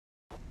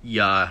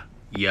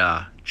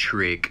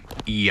Trick.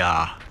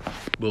 Yeah.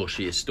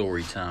 Bullshit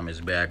story time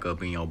is back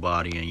up in your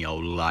body and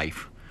your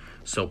life.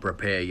 So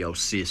prepare your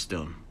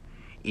system.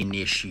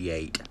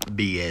 Initiate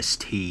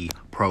BST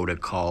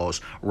protocols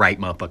right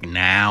motherfucking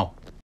now.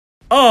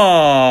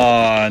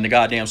 On the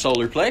goddamn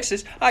solar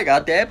plexus, I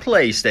got that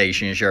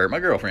PlayStation shirt. My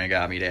girlfriend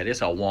got me that.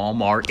 It's a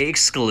Walmart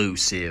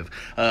exclusive.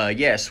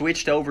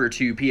 Switched over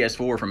to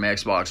PS4 from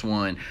Xbox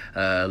One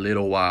a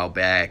little while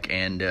back,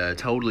 and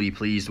totally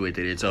pleased with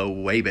it. It's a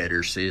way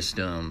better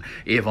system,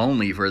 if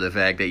only for the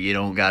fact that you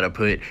don't gotta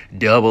put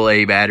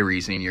AA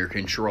batteries in your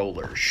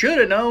controller. Should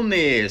have known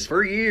this.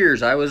 For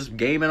years, I was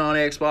gaming on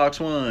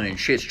Xbox One.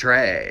 Shit's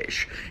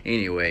trash.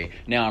 Anyway,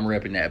 now I'm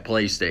repping that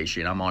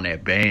PlayStation. I'm on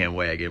that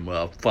bandwagon,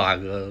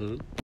 motherfucker.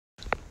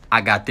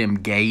 I got them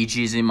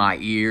gauges in my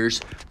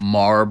ears,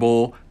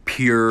 marble,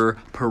 pure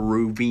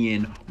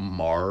Peruvian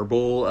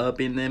marble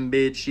up in them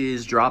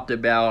bitches. Dropped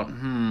about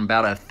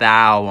 1,000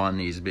 on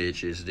these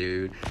bitches,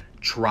 dude.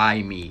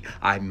 Try me,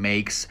 I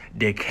makes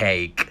the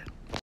cake.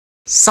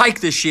 Psych,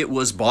 this shit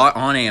was bought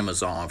on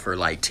Amazon for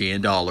like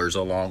 $10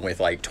 along with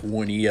like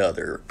 20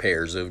 other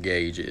pairs of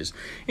gauges.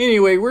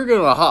 Anyway, we're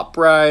gonna hop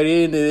right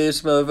into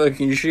this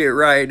motherfucking shit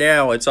right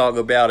now and talk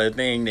about a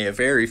thing that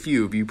very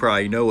few of you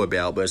probably know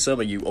about, but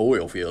some of you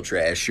oil field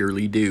trash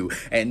surely do.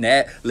 And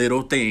that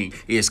little thing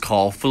is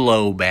called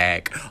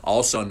flowback,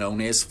 also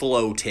known as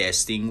flow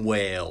testing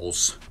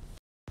wells.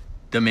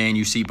 The man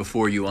you see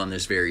before you on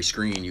this very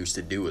screen used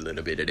to do a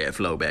little bit of that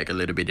flow back, a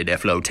little bit of that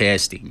flow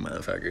testing,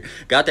 motherfucker.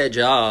 Got that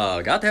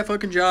job. Got that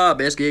fucking job.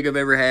 Best gig I've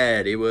ever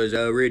had. It was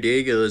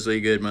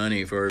ridiculously good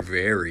money for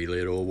very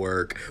little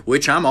work,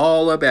 which I'm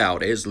all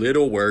about. As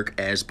little work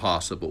as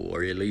possible,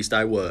 or at least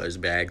I was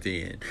back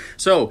then.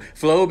 So,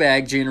 flow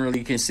back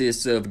generally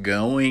consists of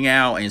going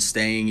out and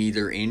staying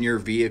either in your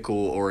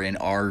vehicle or an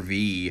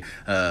RV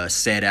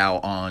set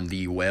out on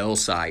the well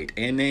site,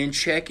 and then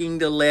checking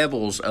the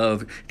levels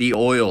of the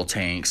oil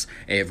tank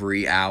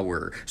every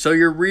hour. So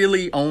you're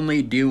really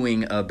only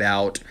doing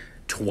about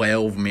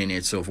 12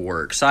 minutes of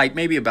work. Psych,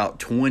 maybe about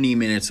 20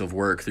 minutes of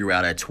work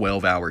throughout a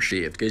 12-hour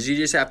shift, because you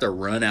just have to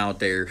run out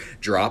there,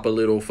 drop a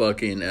little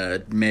fucking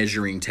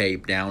measuring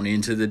tape down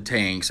into the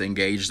tanks and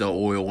gauge the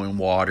oil and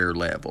water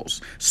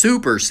levels.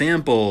 Super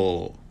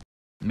simple.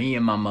 Me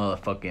and my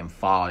motherfucking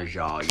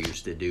Faja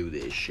used to do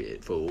this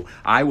shit, fool.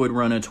 I would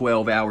run a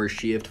 12-hour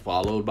shift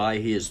followed by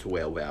his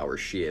 12-hour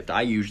shift.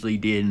 I usually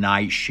did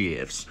night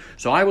shifts.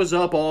 So I was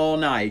up all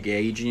night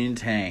gauging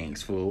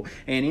tanks, fool.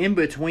 And in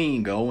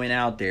between going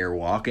out there,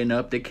 walking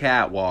up the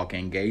catwalk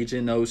and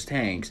gauging those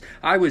tanks,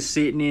 I was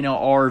sitting in an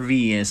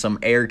RV in some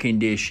air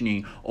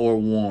conditioning or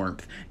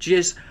warmth.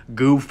 Just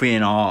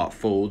goofing off,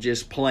 fool.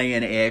 Just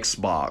playing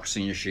Xbox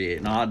and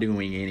shit. Not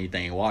doing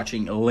anything.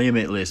 Watching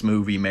limitless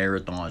movie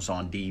marathons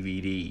on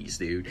DVDs,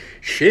 dude.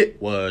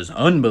 Shit was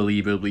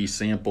unbelievably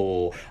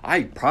simple.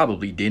 I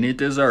probably didn't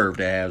deserve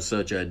to have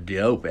such a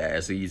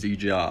dope-ass easy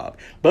job.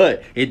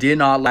 But it did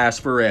not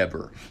last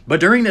forever. But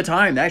during the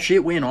time that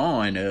shit went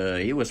on,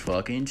 it was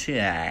fucking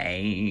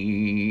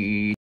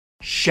tight.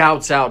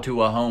 Shouts out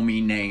to a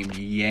homie named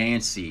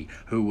Yancey,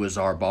 who was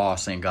our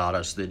boss and got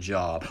us the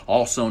job.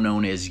 Also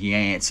known as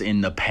Yance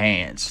in the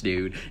Pants,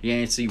 dude.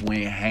 Yancey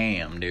went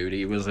ham, dude.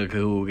 He was a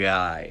cool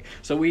guy.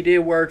 So we did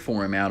work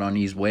for him out on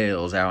these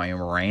wells, out in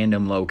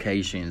random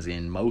locations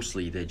in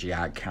mostly the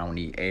Jack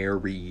County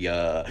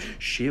area.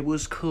 Shit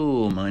was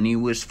cool. Money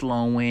was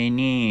flowing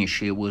in.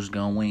 Shit was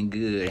going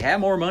good.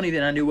 Had more money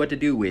than I knew what to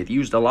do with.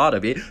 Used a lot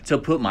of it to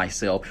put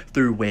myself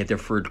through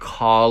Weatherford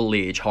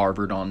College,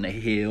 Harvard on the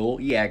Hill.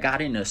 Yeah, I got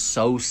an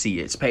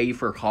associate's, paid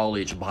for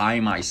college by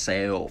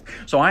myself.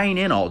 So I ain't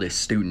in all this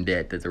student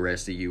debt that the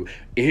rest of you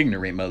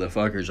ignorant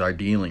motherfuckers are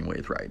dealing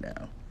with right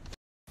now.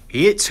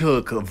 It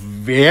took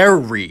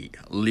very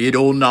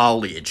little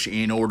knowledge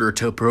in order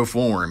to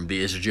perform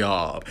this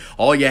job.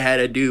 All you had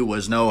to do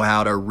was know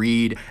how to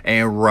read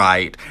and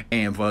write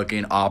and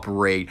fucking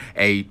operate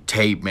a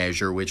tape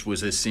measure, which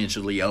was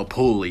essentially a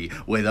pulley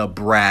with a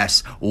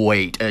brass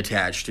weight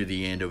attached to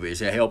the end of it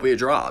to help it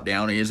drop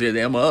down into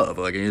them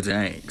motherfucking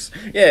tanks.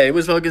 Yeah, it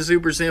was fucking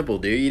super simple,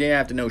 dude. You didn't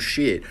have to know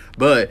shit,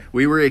 but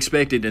we were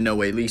expected to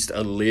know at least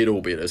a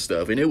little bit of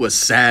stuff, and it was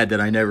sad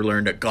that I never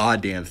learned a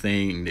goddamn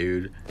thing,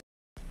 dude.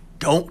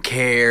 Don't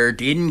care,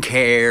 didn't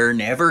care,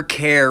 never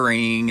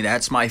caring.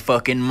 That's my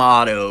fucking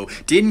motto.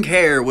 Didn't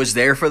care, was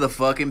there for the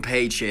fucking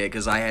paycheck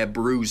because I had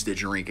brews to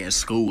drink and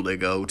school to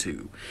go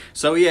to.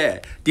 So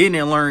yeah,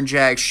 didn't learn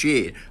jack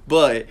shit.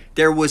 But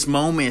there was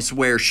moments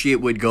where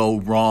shit would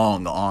go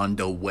wrong on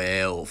the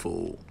well,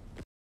 fool.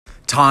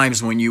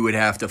 Times when you would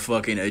have to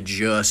fucking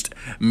adjust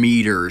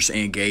meters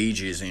and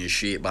gauges and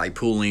shit by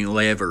pulling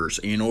levers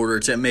in order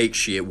to make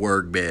shit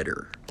work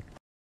better.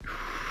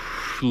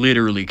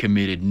 literally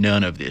committed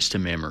none of this to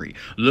memory.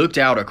 Looked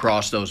out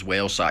across those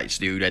whale sites,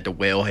 dude, at the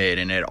wellhead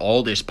and at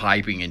all this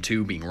piping and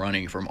tubing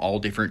running from all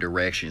different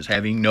directions,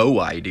 having no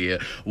idea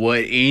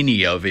what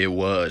any of it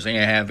was and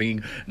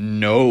having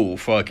no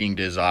fucking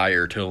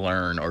desire to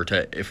learn or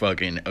to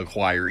fucking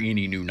acquire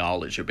any new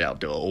knowledge about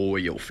the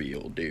oil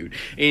field, dude.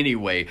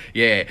 Anyway,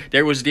 yeah,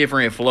 there was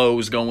different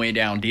flows going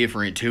down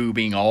different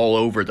tubing all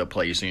over the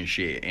place and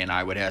shit, and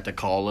I would have to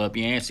call up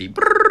Yancey.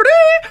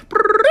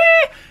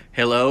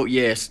 Hello,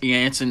 yes,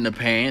 Yance in the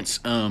pants.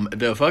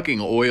 The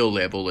fucking oil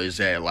level is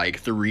at like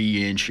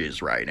 3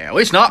 inches right now.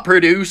 It's not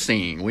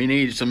producing. We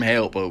need some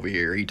help over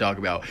here. He talked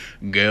about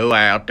go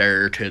out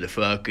there to the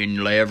fucking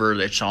lever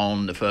that's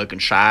on the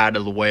fucking side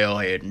of the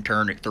wellhead and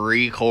turn it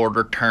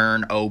 3/4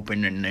 turn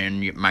open, and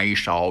then it may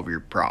solve your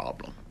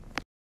problem.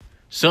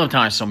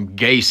 Sometimes some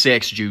gay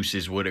sex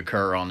juices would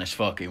occur on this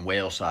fucking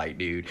whale site,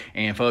 dude.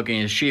 And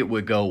fucking shit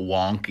would go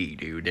wonky,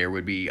 dude. There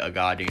would be a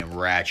goddamn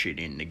ratchet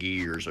in the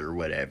gears or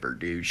whatever,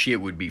 dude.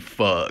 Shit would be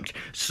fucked.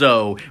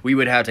 So we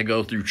would have to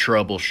go through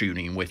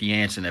troubleshooting with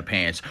Yance in the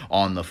pants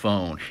on the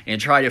phone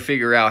and try to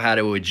figure out how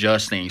to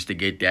adjust things to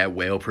get that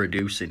whale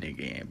producing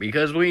again.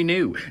 Because we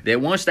knew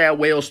that once that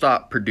whale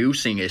stopped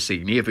producing a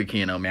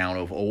significant amount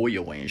of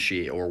oil and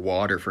shit or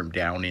water from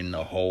down in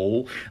the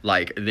hole,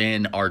 like,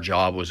 then our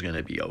job was going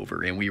to be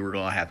over. And we were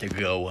going to have to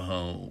go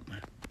home.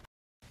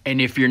 And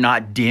if you're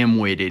not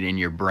dim-witted in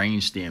your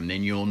brainstem,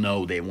 then you'll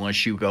know that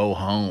once you go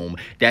home,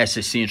 that's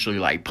essentially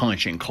like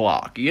punch and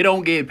clock. You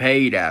don't get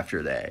paid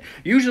after that.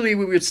 Usually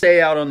we would stay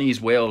out on these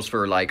whales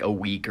for like a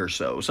week or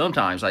so.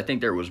 Sometimes, I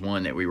think there was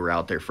one that we were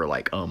out there for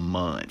like a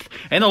month.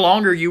 And the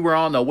longer you were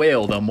on the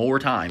whale, the more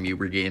time you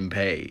were getting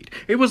paid.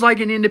 It was like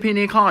an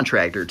independent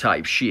contractor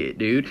type shit,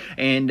 dude.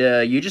 And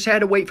you just had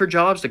to wait for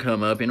jobs to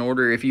come up in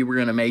order if you were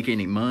going to make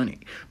any money.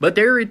 But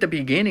there at the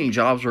beginning,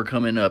 jobs were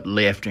coming up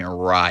left and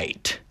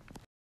right.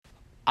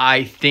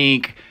 I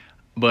think,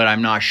 but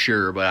I'm not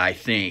sure, but I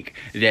think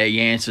that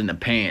Yance in the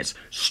pants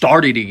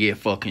started to get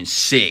fucking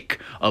sick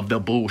of the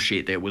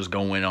bullshit that was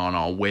going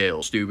on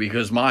whales, dude,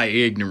 because my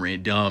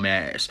ignorant dumb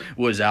ass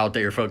was out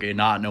there fucking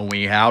not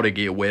knowing how to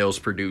get whales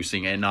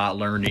producing and not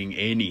learning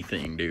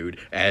anything, dude,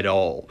 at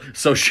all.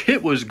 So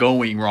shit was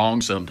going wrong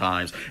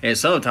sometimes, and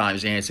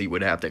sometimes Yancey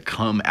would have to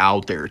come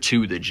out there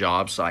to the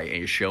job site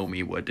and show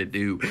me what to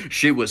do.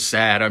 Shit was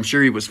sad. I'm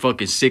sure he was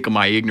fucking sick of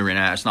my ignorant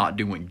ass not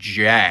doing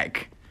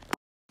jack.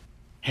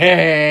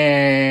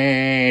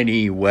 Anyway,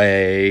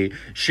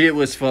 shit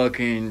was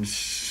fucking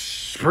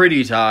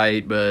pretty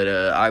tight, but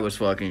I was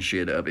fucking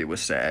shit up. It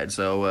was sad.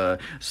 So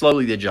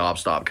slowly the job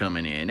stopped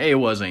coming in. It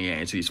wasn't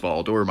Yancey's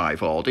fault or my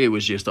fault. It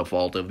was just the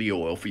fault of the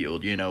oil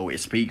field. You know,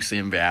 it's peaks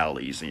and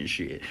valleys and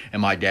shit.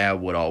 And my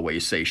dad would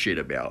always say shit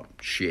about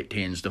shit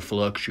tends to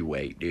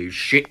fluctuate, dude.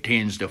 Shit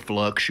tends to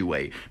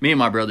fluctuate. Me and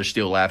my brother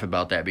still laugh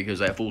about that because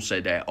that fool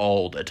said that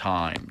all the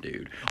time,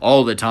 dude.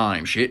 All the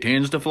time. Shit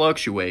tends to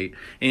fluctuate.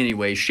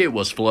 Anyway, shit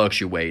was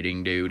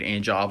fluctuating, dude,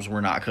 and jobs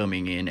were not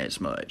coming in as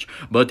much.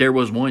 But there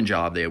was one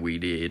job that we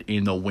did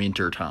in the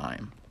winter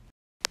time.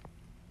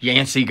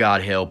 Yancey,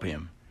 God help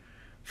him,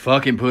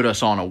 fucking put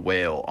us on a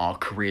whale on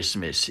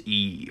Christmas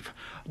Eve.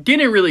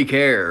 Didn't really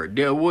care.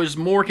 I was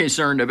more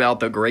concerned about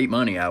the great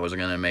money I was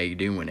going to make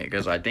doing it,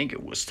 because I think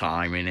it was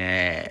time and a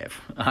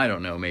half. I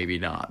don't know, maybe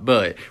not.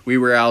 But we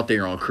were out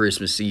there on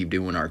Christmas Eve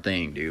doing our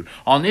thing, dude.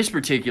 On this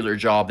particular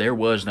job, there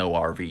was no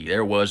RV.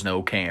 There was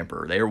no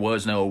camper. There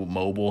was no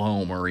mobile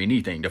home or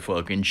anything to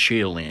fucking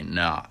chill in.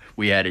 Nah,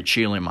 we had to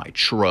chill in my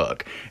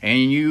truck.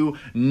 And you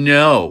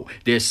know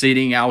that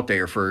sitting out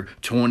there for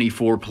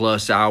 24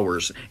 plus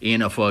hours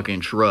in a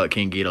fucking truck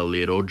can get a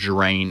little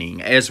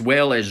draining, as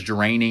well as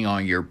draining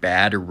on your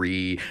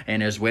battery,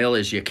 and as well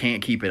as you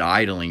can't keep it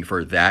idling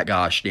for that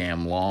gosh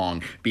damn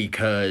long,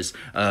 because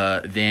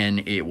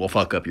then it will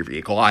fuck up your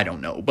vehicle. I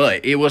don't know,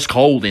 but it was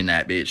cold in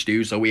that bitch,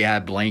 dude, so we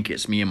had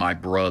blankets, me and my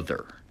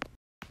brother.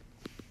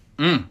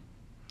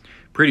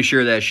 Pretty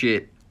sure that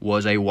shit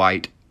was a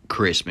white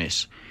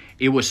Christmas.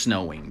 It was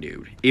snowing,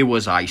 dude. It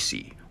was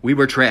icy. We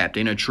were trapped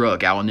in a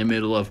truck out in the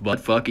middle of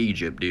buttfuck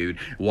Egypt, dude,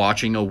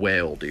 watching a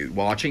whale, dude.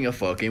 Watching a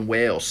fucking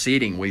whale,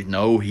 sitting with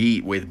no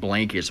heat, with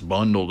blankets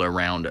bundled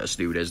around us,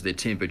 dude, as the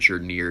temperature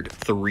neared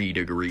 3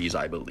 degrees,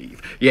 I believe.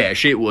 Yeah,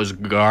 shit was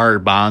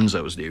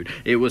garbanzos, dude.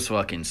 It was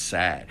fucking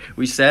sad.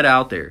 We sat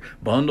out there,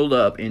 bundled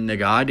up in the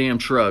goddamn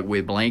truck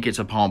with blankets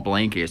upon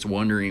blankets,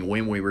 wondering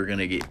when we were going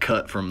to get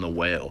cut from the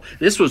whale.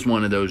 This was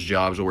one of those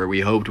jobs where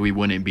we hoped we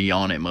wouldn't be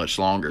on it much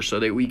longer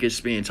so that we could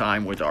spend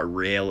time with our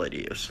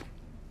relatives.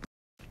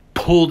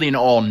 Pulled an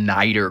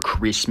all-nighter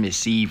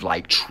Christmas Eve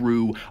like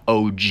true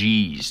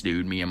OGs,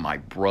 dude. Me and my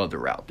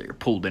brother out there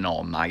pulled an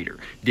all-nighter.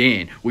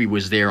 Then we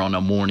was there on the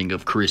morning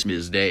of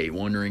Christmas Day,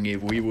 wondering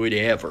if we would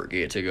ever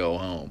get to go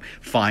home.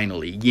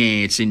 Finally,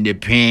 Yance in the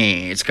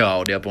pants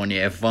called up on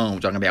that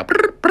phone talking about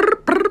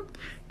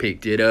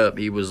picked it up.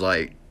 He was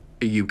like,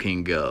 you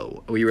can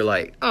go. We were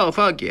like, oh,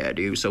 fuck yeah,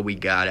 dude. So we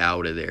got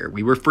out of there.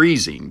 We were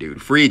freezing,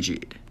 dude.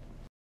 Frigid.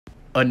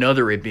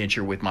 Another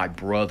adventure with my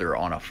brother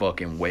on a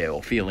fucking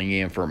well, filling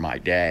in for my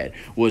dad,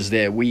 was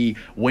that we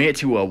went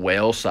to a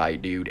well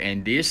site, dude,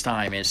 and this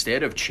time,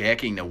 instead of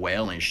checking the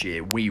well and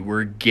shit, we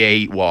were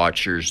gate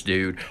watchers,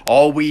 dude.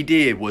 All we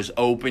did was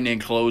open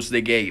and close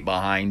the gate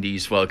behind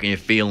these fucking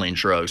filling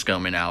trucks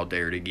coming out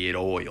there to get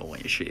oil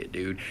and shit,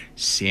 dude.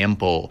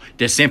 Simple.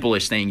 The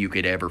simplest thing you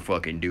could ever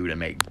fucking do to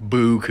make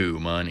buku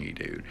money,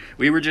 dude.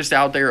 We were just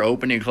out there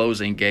opening and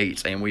closing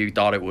gates, and we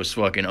thought it was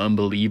fucking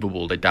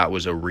unbelievable that that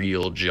was a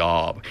real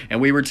job. And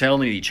we were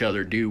telling each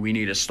other, dude, we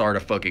need to start a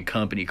fucking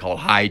company called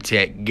High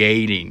Tech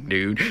Gating,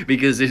 dude,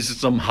 because this is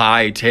some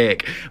high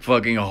tech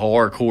fucking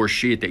hardcore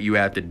shit that you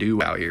have to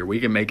do out here. We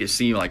can make it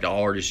seem like the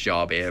hardest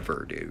job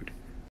ever, dude.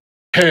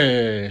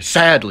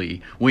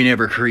 Sadly, we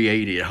never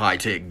created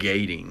high-tech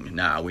gating.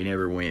 Nah, we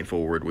never went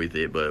forward with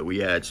it, but we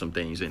had some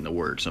things in the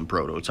works, some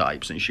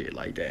prototypes and shit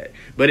like that.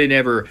 But it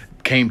never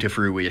came to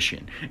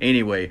fruition.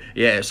 Anyway,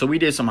 yeah, so we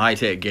did some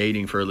high-tech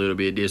gating for a little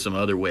bit, did some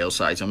other well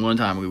sites, and one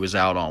time we was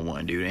out on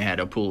one, dude, and had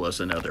to pull us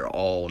another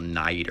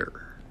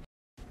all-nighter.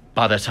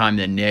 By the time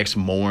the next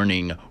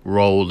morning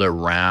rolled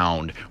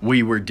around,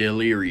 we were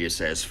delirious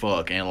as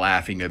fuck and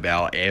laughing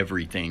about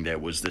everything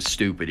that was the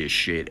stupidest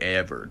shit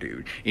ever,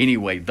 dude.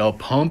 Anyway, the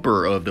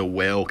pumper of the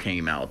well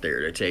came out there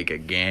to take a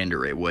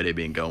gander at what had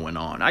been going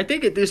on. I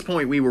think at this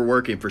point we were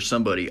working for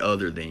somebody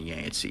other than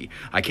Yancey.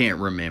 I can't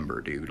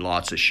remember, dude.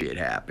 Lots of shit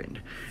happened.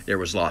 There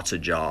was lots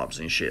of jobs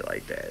and shit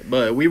like that.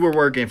 But we were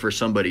working for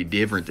somebody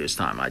different this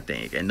time, I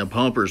think. And the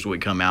pumpers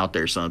would come out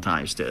there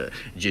sometimes to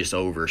just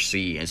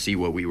oversee and see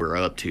what we were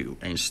up to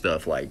and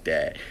stuff like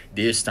that.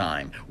 This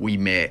time, we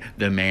met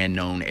the man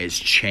known as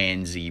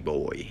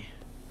Chanzy-Boy.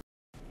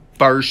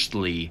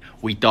 Firstly,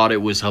 we thought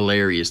it was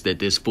hilarious that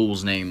this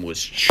fool's name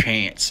was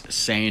Chance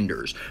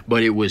Sanders,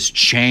 but it was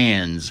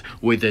Chans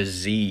with a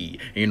Z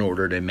in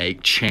order to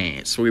make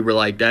chance. We were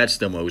like, that's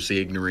the most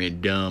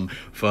ignorant, dumb,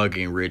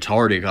 fucking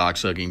retarded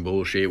cocksucking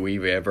bullshit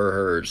we've ever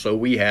heard. So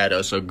we had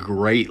us a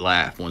great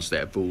laugh once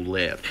that fool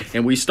left.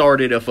 And we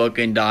started a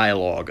fucking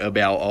dialogue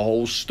about a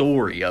whole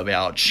story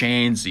about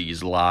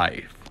Chanzy's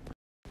life.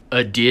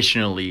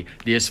 Additionally,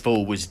 this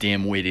fool was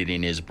dim-witted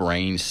in his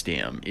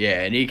brainstem.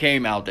 Yeah, and he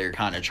came out there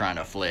kind of trying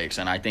to flex,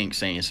 and I think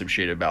saying some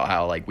shit about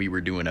how, like, we were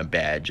doing a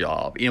bad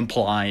job.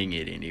 Implying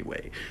it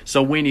anyway.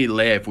 So when he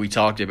left, we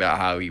talked about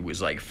how he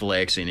was, like,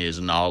 flexing his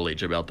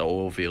knowledge about the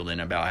oil field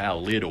and about how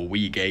little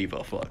we gave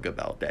a fuck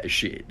about that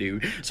shit,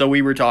 dude. So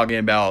we were talking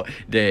about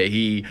that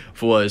he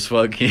was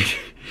fucking...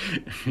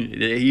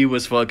 that he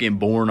was fucking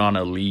born on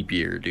a leap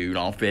year, dude,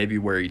 on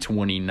February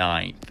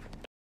 29th.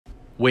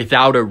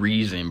 Without a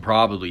reason,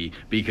 probably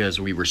because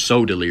we were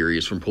so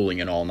delirious from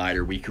pulling an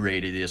all-nighter, we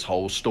created this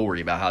whole story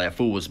about how that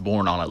fool was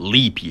born on a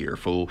leap year,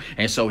 fool.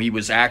 And so he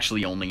was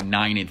actually only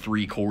 9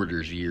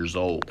 3/4 years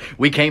old.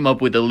 We came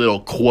up with a little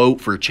quote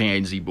for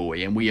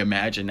Chanzy-Boy, and we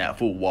imagined that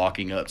fool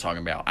walking up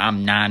talking about,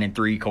 I'm 9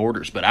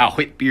 3/4, but I'll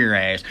whip your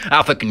ass.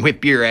 I'll fucking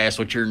whip your ass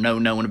with your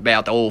no-knowing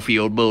about the oil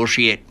field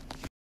bullshit.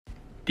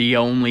 The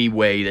only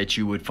way that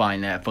you would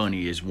find that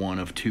funny is one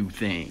of two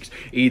things.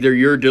 Either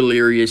you're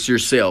delirious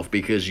yourself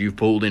because you've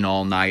pulled an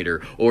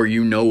all-nighter, or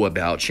you know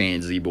about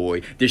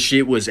Chanzy-Boy. This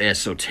shit was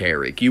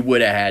esoteric. You would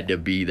have had to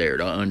be there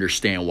to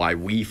understand why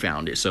we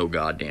found it so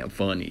goddamn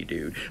funny,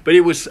 dude. But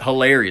it was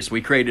hilarious.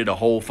 We created a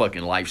whole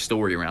fucking life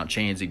story around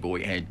Chanzy-Boy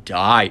and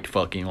died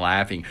fucking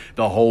laughing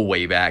the whole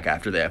way back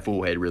after that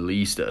fool had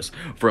released us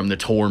from the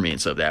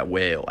torments of that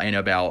well and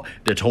about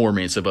the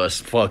torments of us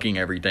fucking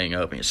everything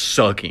up and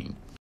sucking.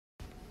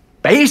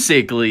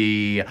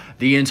 Basically,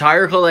 the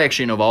entire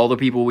collection of all the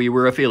people we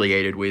were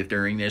affiliated with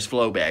during this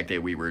flowback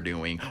that we were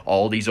doing,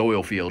 all these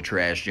oil field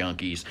trash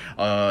junkies,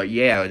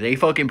 yeah, they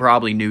fucking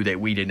probably knew that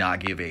we did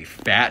not give a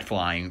fat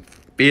flying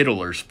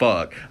fiddler's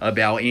fuck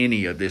about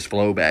any of this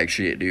flowback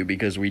shit, dude,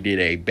 because we did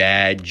a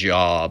bad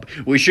job.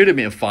 We should have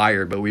been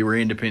fired, but we were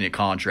independent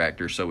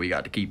contractors, so we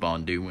got to keep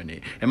on doing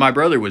it. And my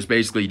brother was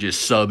basically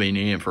just subbing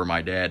in for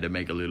my dad to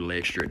make a little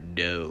extra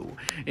dough.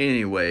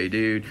 Anyway,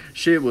 dude,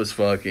 shit was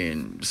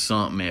fucking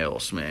something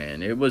else,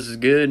 man. It was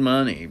good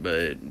money,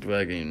 but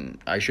fucking,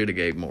 I should have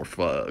gave more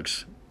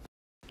fucks.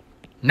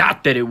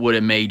 Not that it would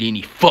have made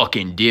any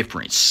fucking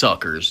difference,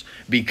 suckers,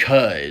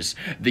 because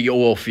the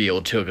oil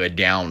field took a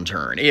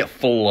downturn. It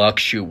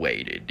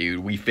fluctuated,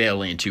 dude. We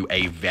fell into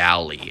a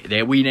valley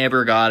that we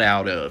never got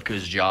out of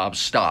because jobs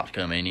stopped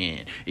coming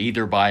in,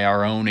 either by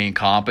our own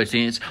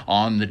incompetence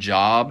on the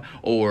job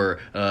or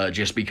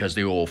just because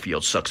the oil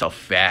field sucks a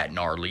fat,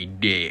 gnarly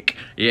dick.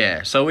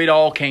 Yeah, so it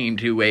all came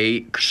to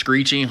a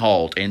screeching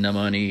halt and the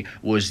money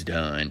was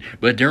done.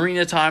 But during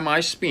the time I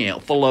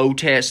spent flow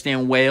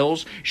testing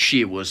wells,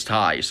 shit was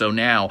tight. So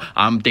now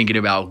I'm thinking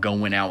about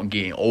going out and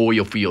getting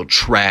oil field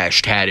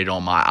trash tatted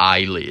on my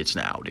eyelids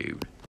now,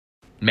 dude.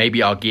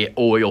 Maybe I'll get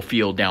oil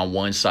filled down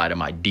one side of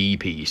my D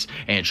piece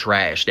and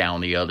trash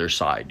down the other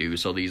side, dude.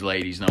 So these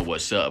ladies know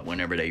what's up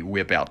whenever they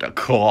whip out the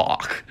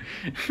cock.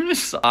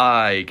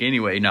 Psych.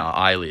 Anyway, no,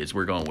 eyelids.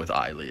 We're going with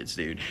eyelids,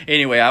 dude.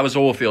 Anyway, I was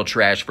oil filled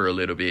trash for a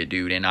little bit,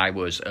 dude. And I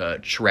was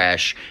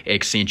trash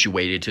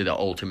accentuated to the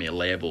ultimate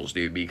levels,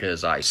 dude.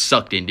 Because I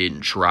sucked and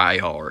didn't try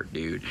hard,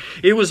 dude.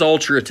 It was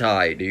ultra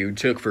tight, dude.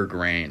 Took for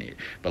granted.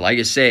 But like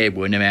I said,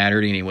 wouldn't have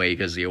mattered anyway.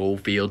 Because the oil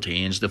field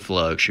tends to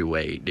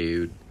fluctuate,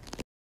 dude.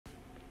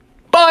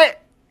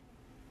 But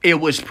it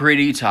was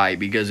pretty tight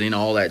because in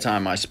all that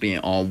time I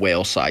spent on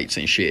well sites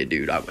and shit,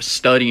 dude, I was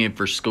studying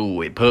for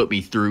school. It put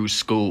me through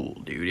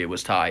school, dude. It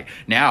was tight.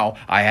 Now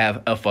I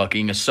have a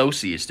fucking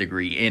associate's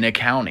degree in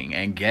accounting.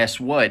 And guess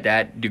what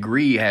that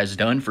degree has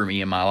done for me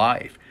in my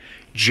life?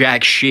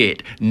 Jack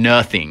shit.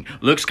 Nothing.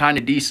 Looks kind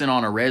of decent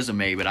on a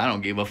resume, but I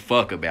don't give a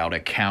fuck about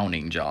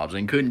accounting jobs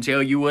and couldn't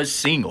tell you a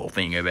single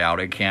thing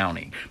about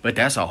accounting. But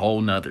that's a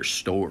whole nother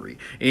story.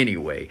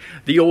 Anyway,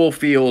 the oil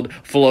field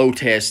flow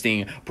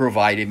testing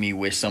provided me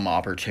with some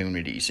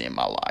opportunities in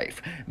my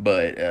life.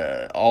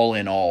 But all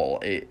in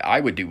all, I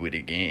would do it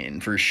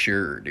again for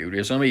sure, dude.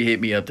 If somebody hit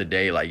me up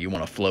today like, you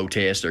want a flow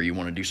test or you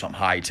want to do some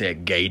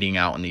high-tech gating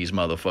out in these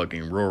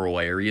motherfucking rural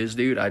areas,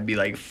 dude, I'd be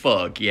like,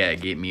 fuck yeah,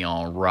 get me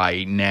on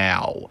right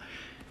now.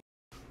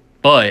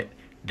 But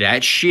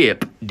that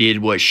ship did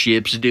what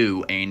ships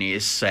do and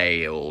it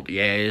sailed.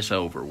 Yeah, it's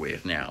over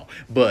with now.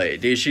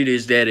 But this shit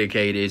is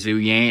dedicated to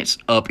Yance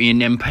up in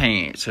them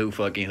pants who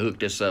fucking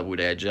hooked us up with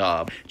that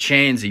job.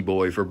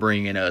 Chanzy-Boy for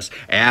bringing us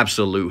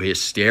absolute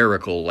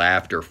hysterical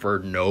laughter for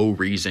no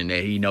reason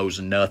that he knows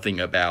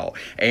nothing about.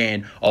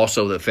 And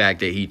also the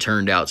fact that he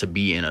turned out to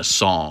be in a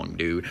song,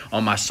 dude.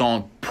 On my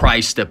song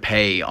Price to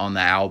Pay on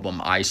the album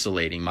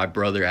Isolating, my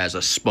brother has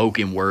a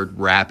spoken word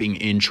rapping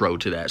intro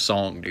to that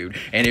song, dude.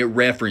 And it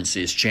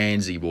references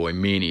Chanzy-Boy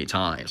many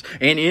times.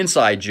 An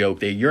inside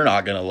joke that you're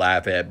not gonna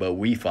laugh at, but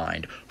we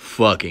find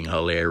fucking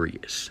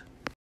hilarious.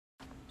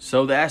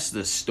 So that's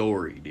the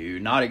story,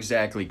 dude. Not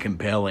exactly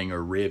compelling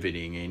or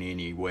riveting in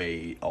any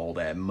way all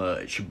that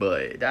much,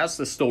 but that's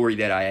the story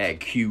that I had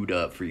queued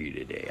up for you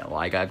today.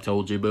 Like I've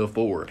told you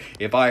before,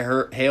 if I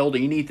held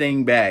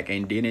anything back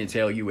and didn't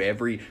tell you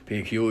every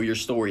peculiar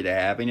story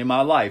that happened in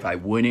my life, I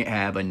wouldn't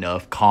have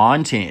enough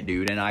content,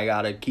 dude. And I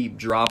gotta keep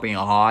dropping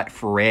hot,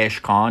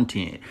 fresh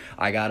content.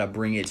 I gotta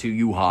bring it to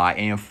you hot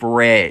and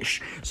fresh.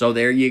 So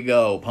there you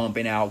go,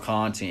 pumping out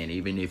content,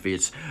 even if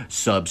it's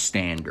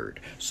substandard.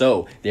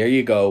 So there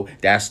you go.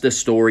 That's the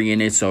story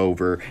and it's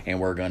over.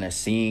 And we're gonna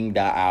sing the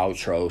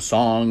outro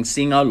song.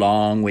 Sing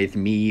along with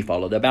me.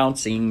 Follow the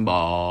bouncing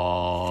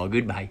ball.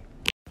 Goodbye.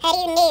 How do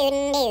you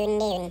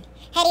do?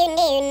 How do you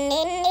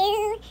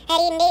do? How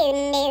do you do? How do you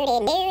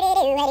do?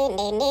 How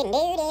do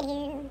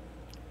you do?